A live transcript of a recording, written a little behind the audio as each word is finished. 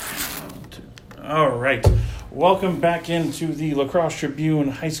All right. Welcome back into the La Crosse Tribune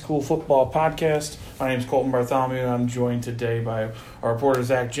High School Football Podcast. My name is Colton Bartholomew. I'm joined today by our reporter,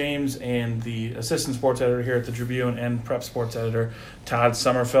 Zach James, and the assistant sports editor here at the Tribune and prep sports editor, Todd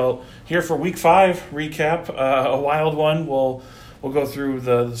Sommerfeld. Here for Week 5 recap, a wild one. We'll go through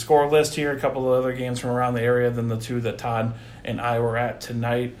the score list here, a couple of other games from around the area than the two that Todd and I were at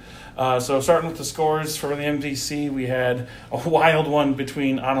tonight. So starting with the scores for the MVC, we had a wild one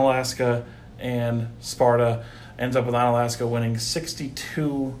between Onalaska and Sparta. Ends up with Onalaska winning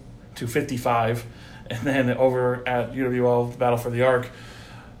 62-55. And then over at UWL, Battle for the Arc,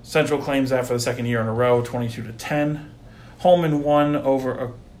 Central claims that for the second year in a row, 22-10. Holman won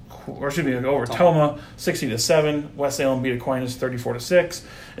over Toma, 60-7. West Salem beat Aquinas 34-6.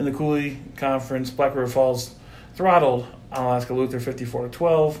 In the Coulee Conference, Black River Falls throttled Onalaska Luther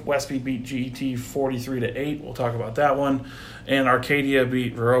 54-12. Westby beat GET 43-8. We'll talk about that one. And Arcadia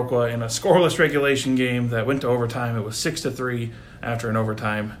beat Viroqua in a scoreless regulation game that went to overtime. It was 6-3 after an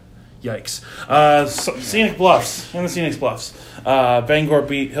overtime. Yikes. Scenic Bluffs. Bangor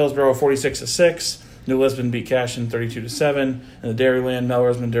beat Hillsborough 46-6. New Lisbon beat Cashin 32-7. In the Dairyland,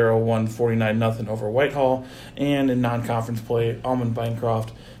 Melrose Madero won 49-0 over Whitehall. And in non-conference play, Almond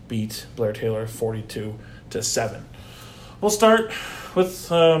Bancroft beat Blair Taylor 42-7. We'll start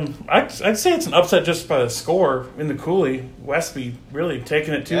with, I'd say it's an upset just by the score in the Coulee. Westby really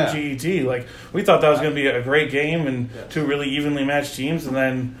taking it to GET. Like, we thought that was going to be a great game and two really evenly matched teams, and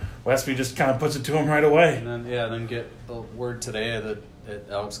then Westby just kind of puts it to them right away. And then get the word today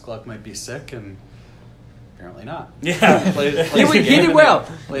that Alex Gluck might be sick, and apparently not. Yeah. Plays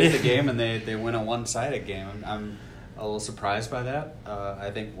the game, and they win a one-sided game. I'm a little surprised by that.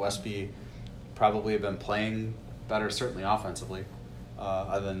 I think Westby probably have been playing better, certainly offensively,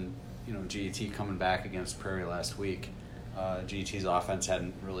 other than GET coming back against Prairie last week. GET's offense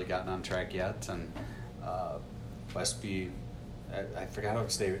hadn't really gotten on track yet, and Westby, I forgot how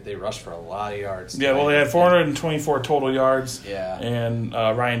they rushed for a lot of yards. Yeah, well, they had 424 total yards. Yeah. And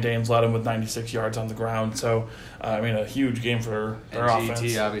Ryan Dames led them with 96 yards on the ground. So, a huge game for their offense.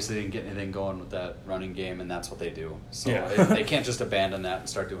 GET obviously didn't get anything going with that running game, and that's what they do. So they can't just abandon that and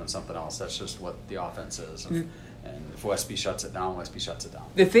start doing something else. That's just what the offense is. And if Westby shuts it down, Westby shuts it down.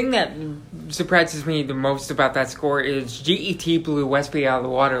 The thing that surprises me the most about that score is GET blew Westby out of the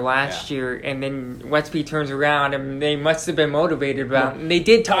water last year, and then Westby turns around, and they must have been motivated about it. And they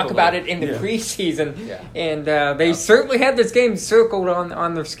did talk about it in the preseason, and they certainly had this game circled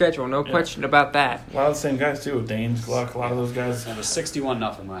on their schedule, no question about that. A lot of the same guys, too. Danes, Gluck, a lot of those guys. And it was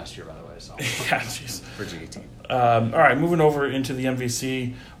 61-0 last year, by the way. So. Jeez. For GET. All right, moving over into the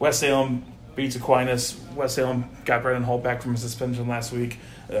MVC, West Salem beats Aquinas. West Salem got Brendan Holt back from suspension last week.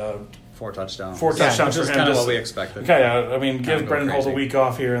 4 touchdowns. Which is kind of what we expected. Okay, give Brendan Holt a week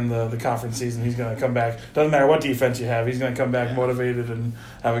off here in the conference season. He's going to come back. Doesn't matter what defense you have. He's going to come back motivated and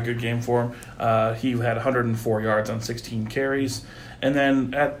have a good game for him. He had 104 yards on 16 carries. And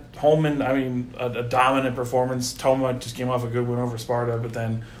then at Holman, a dominant performance. Toma just came off a good win over Sparta, but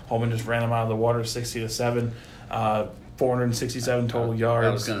then Holman just ran him out of the water 60-7. 467 total yards. I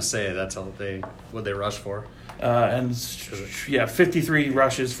was going to say that's what they rush for. 53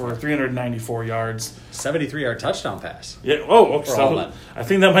 rushes for 394 yards. 73-yard touchdown pass. Yeah. Oh, so I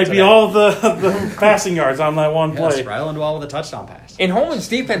think that might be all the passing yards on that one play. Yes, Ryland Wall with a touchdown pass. And Holman's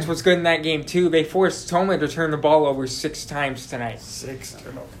defense was good in that game, too. They forced Toma to turn the ball over 6 times tonight. 6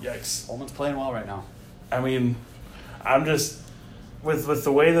 turnovers. Yikes. Holman's playing well right now. I'm just... With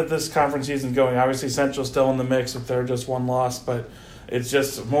the way that this conference season is going, obviously Central's still in the mix with their just one loss, but it's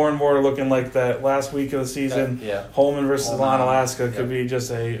just more and more looking like that last week of the season, Holman versus Onalaska could be just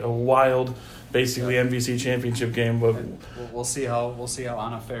a wild, basically MVC championship game. But we'll see how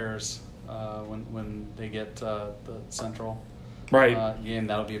Anna fares when they get the Central game.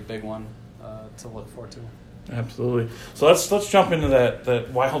 That'll be a big one to look forward to. Absolutely. So let's jump into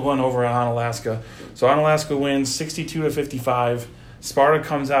that wild one over at Onalaska. So Onalaska wins 62-55. Sparta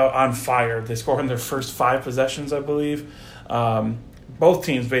comes out on fire. They score in their first 5 possessions, I believe. Both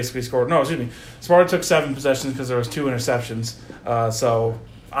teams basically scored. No, excuse me. Sparta took 7 possessions because there was 2 interceptions. So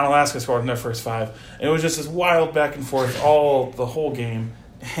Onalaska scored in their first 5. And it was just this wild back and forth the whole game.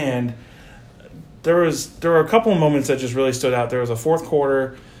 And there were a couple of moments that just really stood out. There was a fourth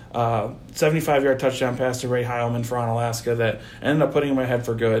quarter 75-yard touchdown pass to Ray Heilman for Onalaska that ended up putting him ahead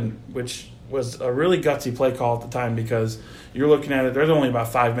for good, which was a really gutsy play call at the time because you're looking at it, there's only about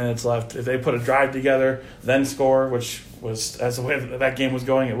 5 minutes left. If they put a drive together, then score, which was, as the way that game was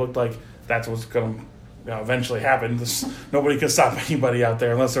going, it looked like that's what's going to eventually happened. Nobody could stop anybody out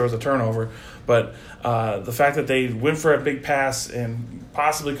there unless there was a turnover. But the fact that they went for a big pass and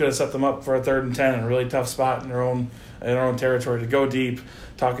possibly could have set them up for a 3rd and 10 in a really tough spot in their own territory to go deep.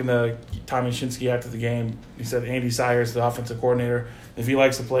 Talking to Tommy Shinsky after the game, he said Andy Sayers, the offensive coordinator, if he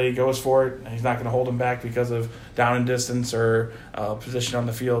likes to play, he goes for it. And he's not going to hold him back because of down and distance or position on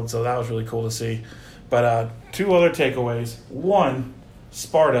the field. So that was really cool to see. But 2 other takeaways. One,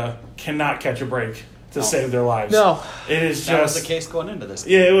 Sparta cannot catch a break to save their lives. No. It is that just... was the case going into this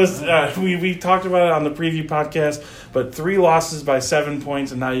game. Yeah, it was... we talked about it on the preview podcast, but 3 losses by 7 points,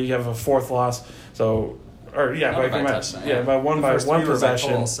 and now you have a 4th loss. So... Or by one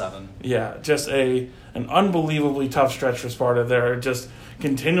possession. Total 7. Yeah, just an unbelievably tough stretch for Sparta. They're just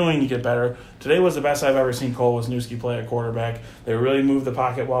continuing to get better. Today was the best I've ever seen Cole Wisniewski play at quarterback. They really moved the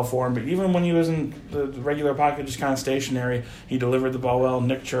pocket well for him. But even when he was in the regular pocket, just kind of stationary, he delivered the ball well.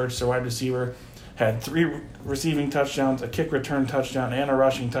 Nick Church, their wide receiver, had 3 receiving touchdowns, a kick return touchdown, and a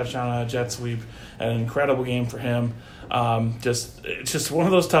rushing touchdown on a jet sweep. An incredible game for him. It's just one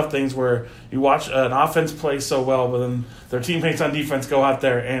of those tough things where you watch an offense play so well, but then their teammates on defense go out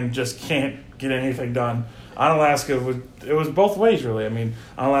there and just can't get anything done. Onalaska, it was both ways, really. I mean,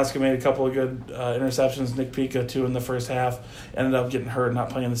 Onalaska made a couple of good interceptions. Nick Pica, 2 in the first half. Ended up getting hurt, not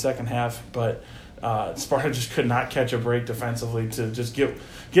playing in the second half. But Sparta just could not catch a break defensively to just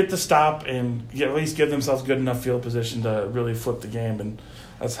get the stop and at least give themselves good enough field position to really flip the game. And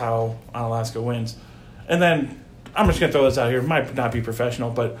that's how Onalaska wins. And then I'm just going to throw this out here. It might not be professional,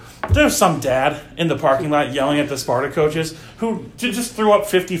 but there's some dad in the parking lot yelling at the Sparta coaches who just threw up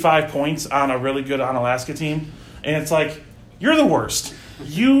 55 points on a really good Onalaska team. And it's like, you're the worst.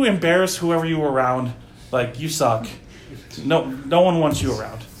 You embarrass whoever you were around. Like, you suck. No one wants you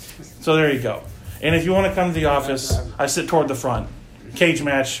around. So there you go. And if you want to come to the office, I sit toward the front. Cage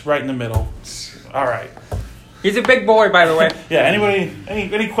match right in the middle. All right. He's a big boy, by the way. Yeah, anybody,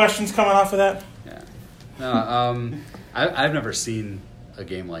 any questions coming off of that? No, I've never seen a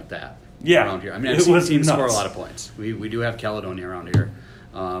game like that around here. I mean, I've it seen was teams nuts. score a lot of points. We do have Caledonia around here,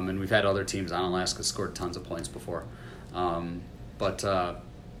 and we've had other teams. Onalaska scored tons of points before, but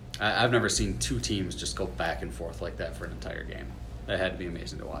I've never seen 2 teams just go back and forth like that for an entire game. That had to be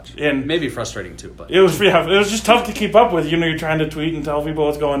amazing to watch, and maybe frustrating too. But it was just tough to keep up with. You're trying to tweet and tell people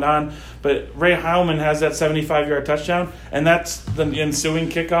what's going on. But Ray Heilman has that 75-yard touchdown, and that's the ensuing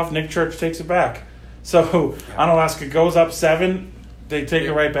kickoff. Nick Church takes it back. So Onalaska goes up 7, they take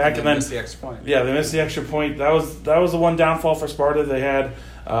it right back, and then miss the extra point. Yeah, they missed the extra point. That was the one downfall for Sparta. They had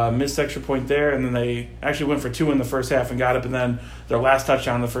missed extra point there, and then they actually went for 2 in the first half and got it. But then their last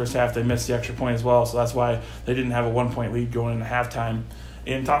touchdown in the first half, they missed the extra point as well. So that's why they didn't have a 1-point lead going into halftime.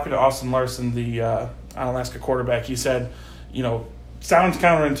 In talking to Austin Larson, the Onalaska quarterback, he said, sounds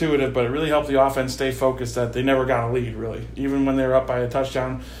counterintuitive, but it really helped the offense stay focused that they never got a lead, really. Even when they were up by a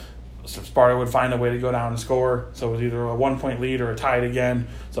touchdown, Sparta would find a way to go down and score. So it was either a 1-point lead or a tied again.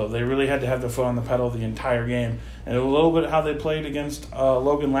 So they really had to have their foot on the pedal the entire game. And a little bit how they played against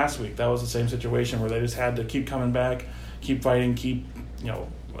Logan last week. That was the same situation where they just had to keep coming back, keep fighting, keep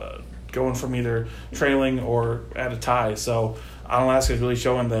going from either trailing or at a tie. So Onalaska is really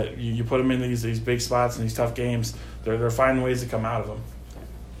showing that you put them in these big spots and these tough games, they're finding ways to come out of them.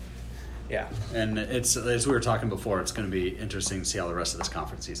 Yeah, and it's as we were talking before, it's going to be interesting to see how the rest of this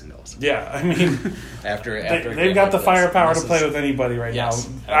conference season goes. Yeah, I mean, after they've got the firepower to play with anybody right now.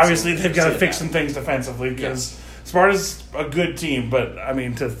 Absolutely. Obviously, they've got to fix some things defensively because Sparta's a good team, but I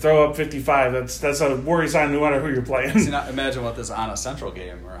mean, to throw up 55, that's a worry sign no matter who you're playing. See, now imagine what this Anna Central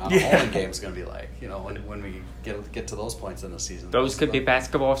game or Anna Holland game is going to be like. When we get to those points in the season. Those could be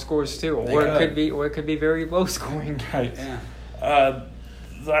basketball scores too, or it could be very low scoring. Right. Yeah.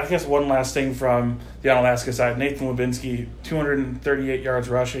 I guess one last thing from the Onalaska side, Nathan Lubinsky, 238 yards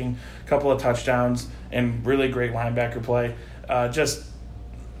rushing, a couple of touchdowns, and really great linebacker play. It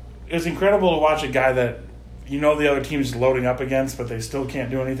was incredible to watch a guy that the other team's loading up against, but they still can't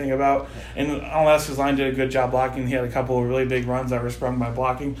do anything about. And Onalaska's line did a good job blocking. He had a couple of really big runs that were sprung by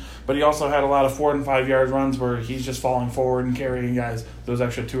blocking, but he also had a lot of 4- and 5-yard runs where he's just falling forward and carrying guys those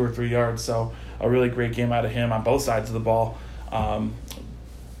extra 2 or 3 yards. So a really great game out of him on both sides of the ball.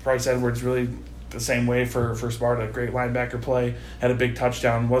 Bryce Edwards really the same way for Sparta. Great linebacker play, had a big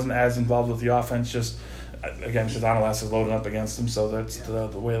touchdown, wasn't as involved with the offense, just again because Onalaska is loading up against them, so that's the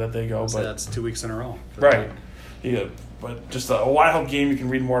way that they go. So that's 2 weeks in a row. Right. Yeah, but just a wild game. You can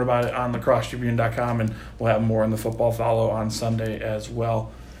read more about it on lacrossetribune.com, and we'll have more in the football follow on Sunday as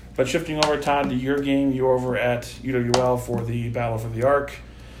well. But shifting over, Todd, to your game, you over at UWL for the Battle for the Arc.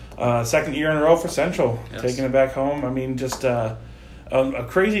 Second year in a row for Central, taking it back home. I mean, just a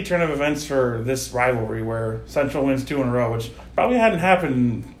crazy turn of events for this rivalry where Central wins 2 in a row, which probably hadn't happened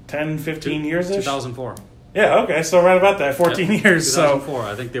in 10, 15 years-ish. 2004. Yeah, okay, so right about that, 14 years. 2004,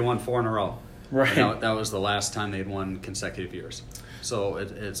 I think they won 4 in a row. Right. That was the last time they'd won consecutive years. So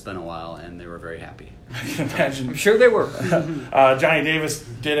it's been a while, and they were very happy. I can imagine. I'm sure they were. Johnny Davis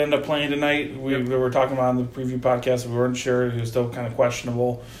did end up playing tonight. We were talking about on the preview podcast. We weren't sure. He was still kind of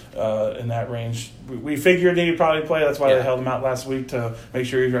questionable in that range. We figured he'd probably play. That's why they held him out last week to make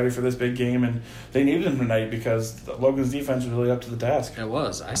sure he's ready for this big game. And they needed him tonight because Logan's defense was really up to the task. It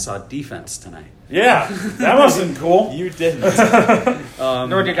was. I saw defense tonight. Yeah, that wasn't cool. You didn't.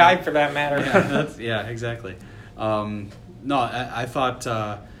 Nor did I, for that matter. Yeah, exactly. No, I thought,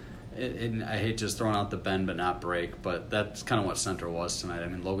 and I hate just throwing out the bend but not break, but that's kind of what Central was tonight. I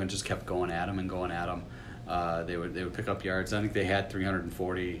mean, Logan just kept going at him. They would pick up yards. I think they had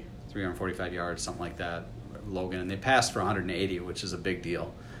 345 yards, something like that, Logan, and they passed for 180, which is a big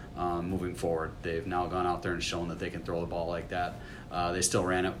deal moving forward. They've now gone out there and shown that they can throw the ball like that. They still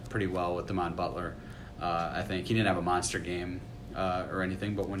ran it pretty well with Damon Butler. I think he didn't have a monster game or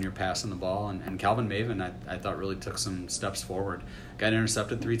anything, but when you're passing the ball, and Calvin Maven, I thought really took some steps forward. Got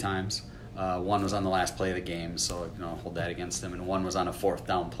intercepted 3 times. One was on the last play of the game, so hold that against him, and one was on a 4th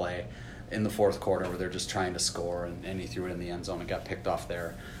down play in the 4th quarter where they're just trying to score, and he threw it in the end zone and got picked off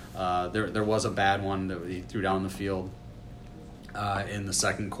there. There was a bad one that he threw down the field in the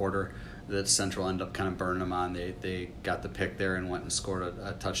 2nd quarter that Central ended up kind of burning them on. They got the pick there and went and scored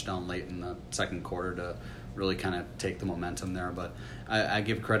a touchdown late in the 2nd quarter to really kind of take the momentum there. But I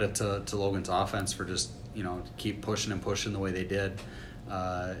give credit to Logan's offense for just keep pushing and pushing the way they did,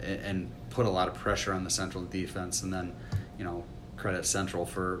 and put a lot of pressure on the Central defense, and then credit Central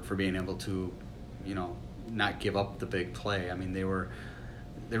for being able to not give up the big play. I mean, they were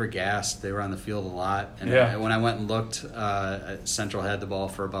gassed. They were on the field a lot, and when I went and looked, Central had the ball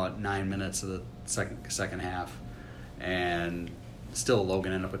for about 9 minutes of the second half, and still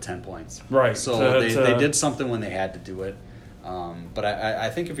Logan ended up with 10 points. Right. So they did something when they had to do it. But I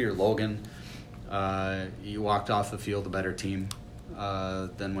think if you're Logan, you walked off the field a better team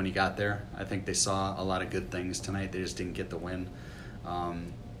than when you got there. I think they saw a lot of good things tonight. They just didn't get the win.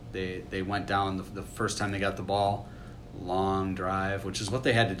 They went down the first time they got the ball, long drive, which is what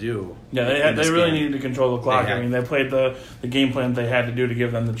they had to do. Yeah, they really needed to control the clock. I mean, they played the game plan they had to do to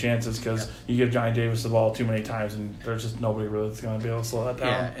give them the chances, because you give Johnny Davis the ball too many times, and there's just nobody really that's going to be able to slow that down.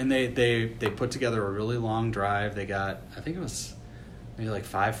 Yeah, and they put together a really long drive. They got, I think it was maybe like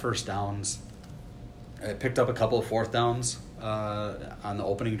 5 first downs. I picked up a couple of 4th downs on the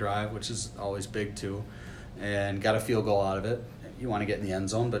opening drive, which is always big too, and got a field goal out of it. You want to get in the end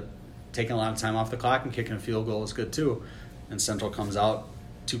zone, but taking a lot of time off the clock and kicking a field goal is good too. And Central comes out,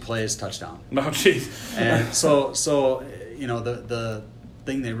 2 plays, touchdown. No, jeez. And so the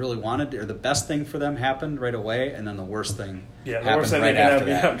thing they really wanted, or the best thing for them, happened right away, and then the worst thing happened right after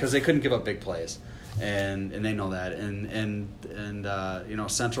that, because they couldn't give up big plays, and they know that. And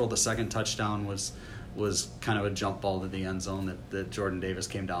Central, the second touchdown was kind of a jump ball to the end zone that Jordan Davis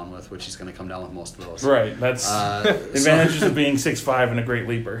came down with, which he's going to come down with most of those. Right. That's advantages of being 6'5" and a great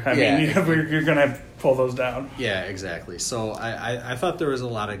leaper. I mean, you're going to have to pull those down. Yeah, exactly. So I thought there are a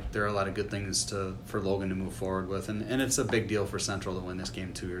lot of good things for Logan to move forward with, and it's a big deal for Central to win this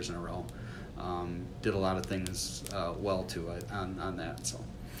game 2 years in a row. Did a lot of things well too on that. So.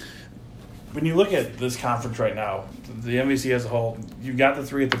 When you look at this conference right now, the MVC as a whole, you've got the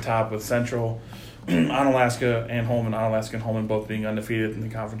 3 at the top with Central, Onalaska and Holman both being undefeated in the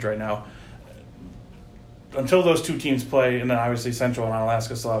conference right now. Until those 2 teams play, and then obviously Central and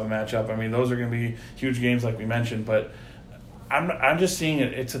Onalaska still have a matchup. I mean, those are going to be huge games like we mentioned, but I'm just seeing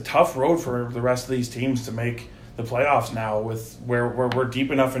it's a tough road for the rest of these teams to make the playoffs now, with where we're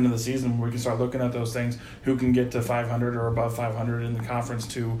deep enough into the season where we can start looking at those things, who can get to 500 or above 500 in the conference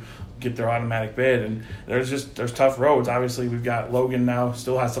to get their automatic bid. And there's tough roads. Obviously, we've got Logan now,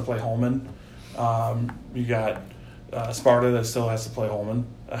 still has to play Holman. You got Sparta that still has to play Holman.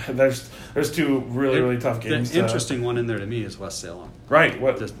 There's 2 really tough games. The interesting one in there to me is West Salem. Right.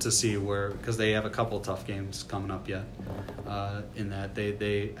 To see where, because they have a couple tough games coming up yet. In that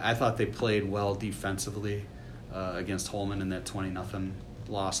I thought they played well defensively against Holman in that 20-0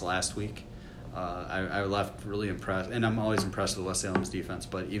 loss last week. I left really impressed, and I'm always impressed with West Salem's defense,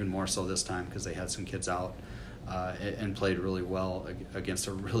 but even more so this time because they had some kids out and played really well against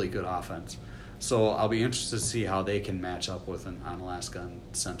a really good offense. So I'll be interested to see how they can match up with Onalaska and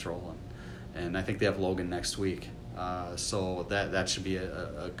Central, and I think they have Logan next week. So that should be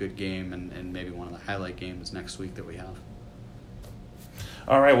a good game, and maybe one of the highlight games next week that we have.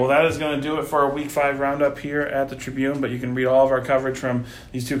 All right, well, that is going to do it for our Week 5 roundup here at the Tribune, but you can read all of our coverage from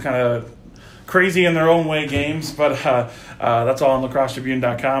these two kind of crazy in their own way games, but that's all on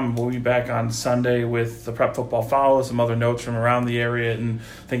lacrossetribune.com. We'll be back on Sunday with the prep football follow, some other notes from around the area and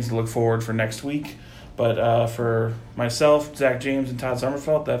things to look forward for next week. But for myself, Zach James, and Todd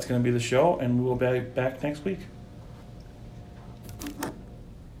Sommerfeld, that's going to be the show, and we will be back next week.